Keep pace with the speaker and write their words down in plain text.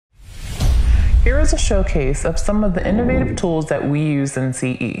Here is a showcase of some of the innovative tools that we use in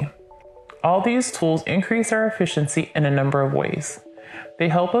CE. All these tools increase our efficiency in a number of ways. They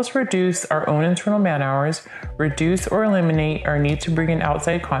help us reduce our own internal man hours, reduce or eliminate our need to bring in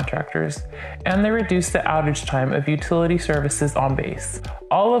outside contractors, and they reduce the outage time of utility services on base,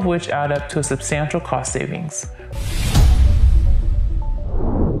 all of which add up to a substantial cost savings.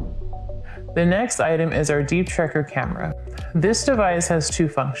 The next item is our deep tracker camera. This device has two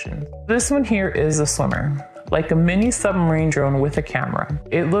functions. This one here is a swimmer, like a mini submarine drone with a camera.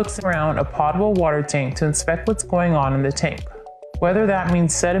 It looks around a potable water tank to inspect what's going on in the tank. Whether that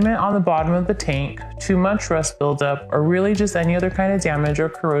means sediment on the bottom of the tank, too much rust buildup, or really just any other kind of damage or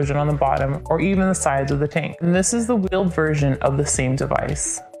corrosion on the bottom or even the sides of the tank. And this is the wheeled version of the same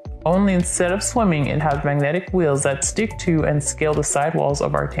device. Only instead of swimming, it has magnetic wheels that stick to and scale the sidewalls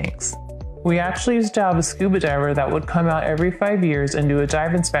of our tanks. We actually used to have a scuba diver that would come out every 5 years and do a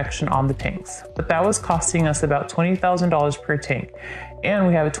dive inspection on the tanks, but that was costing us about $20,000 per tank, and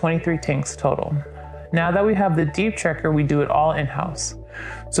we have 23 tanks total. Now that we have the deep tracker, we do it all in-house.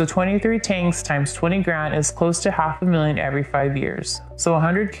 So 23 tanks times 20 grand is close to $500,000 every 5 years. So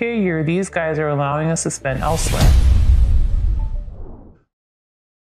 $100K a year these guys are allowing us to spend elsewhere.